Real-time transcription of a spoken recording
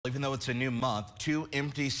Even though it's a new month, 2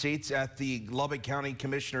 empty seats at the Lubbock County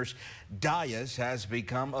Commissioner's dais has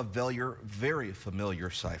become a very familiar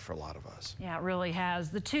sight for a lot of us. Yeah, it really has.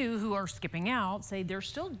 The 2 who are skipping out say they're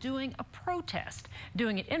still doing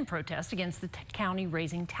it in protest against the county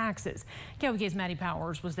raising taxes. KOBK's Maddie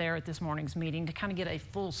Powers was there at this morning's meeting to kind of get a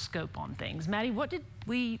full scope on things. Maddie, what did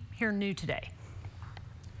we hear new today?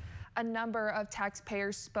 A number of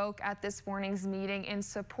taxpayers spoke at this morning's meeting in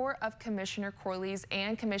support of Commissioner Corley's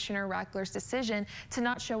and Commissioner Rackler's decision to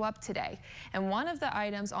not show up today. And one of the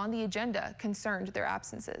items on the agenda concerned their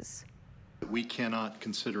absences. We cannot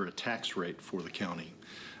consider a tax rate for the county.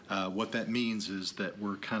 What that means is that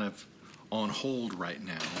we're kind of on hold right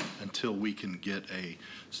now until we can get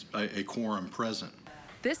a quorum present.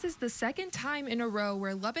 This is the second time in a row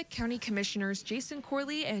where Lubbock County Commissioners Jason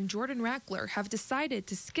Corley and Jordan Rackler have decided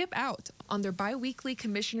to skip out on their biweekly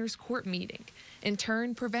Commissioners Court meeting, in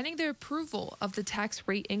turn preventing the approval of the tax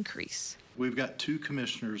rate increase. We've got 2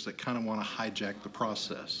 commissioners that kind of want to hijack the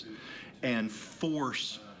process and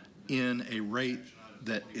force in a rate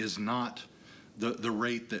that is not the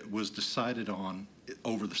rate that was decided on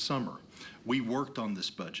over the summer. We worked on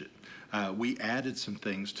this budget. We added some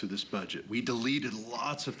things to this budget. We deleted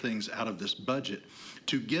lots of things out of this budget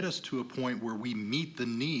to get us to a point where we meet the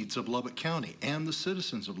needs of Lubbock County and the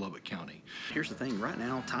citizens of Lubbock County. Here's the thing, right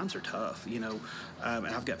now times are tough, and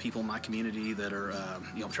I've got people in my community that are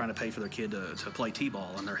trying to pay for their kid to play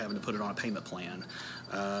t-ball, and they're having to put it on a payment plan.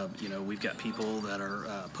 We've got people that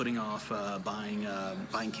are putting off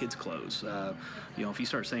buying kids clothes. If you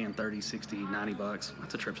start saying 30, 60, 90 bucks,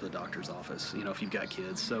 that's a trip to the doctor's office, if you've got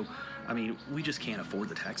kids. So we just can't afford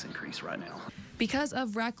the tax increase right now. Because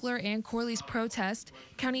of Rackler and Corley's protest,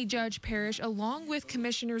 County Judge Parrish, along with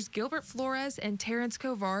Commissioners Gilbert Flores and Terrence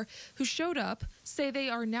Kovar, who showed up, say they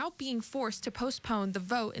are now being forced to postpone the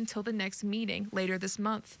vote until the next meeting later this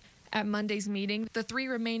month. At Monday's meeting, the 3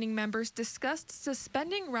 remaining members discussed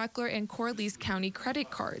suspending Rackler and Corley's county credit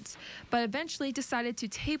cards, but eventually decided to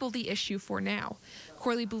table the issue for now.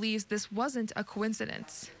 Corley believes this wasn't a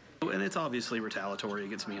coincidence. And it's obviously retaliatory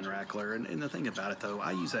against me and Rackler. And the thing about it, though,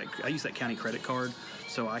 I use that county credit card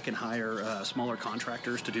so I can hire smaller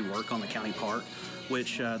contractors to do work on the county park,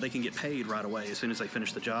 which they can get paid right away. As soon as they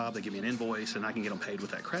finish the job, they give me an invoice, and I can get them paid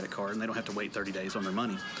with that credit card, and they don't have to wait 30 days on their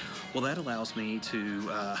money. Well, that allows me to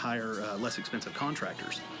hire less expensive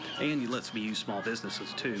contractors, and it lets me use small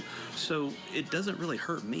businesses, too. So it doesn't really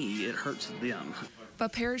hurt me. It hurts them.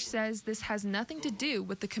 But Parrish says this has nothing to do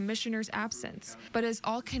with the commissioner's absence, but is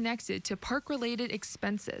all connected to park-related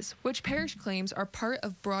expenses, which Parrish claims are part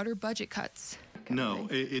of broader budget cuts. No,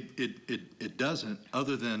 it doesn't,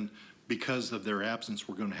 other than because of their absence,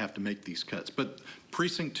 we're going to have to make these cuts. But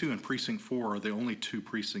Precinct 2 and Precinct 4 are the only 2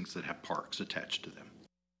 precincts that have parks attached to them.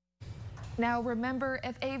 Now, remember,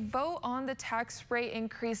 if a vote on the tax rate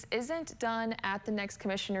increase isn't done at the next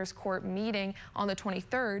Commissioners Court meeting on the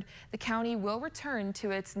 23rd, the county will return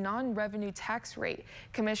to its non-revenue tax rate.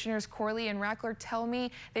 Commissioners Corley and Rackler tell me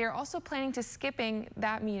they are also planning to skipping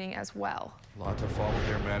that meeting as well. A lot to follow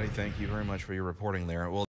there, Maddie. Thank you very much for your reporting there. Well,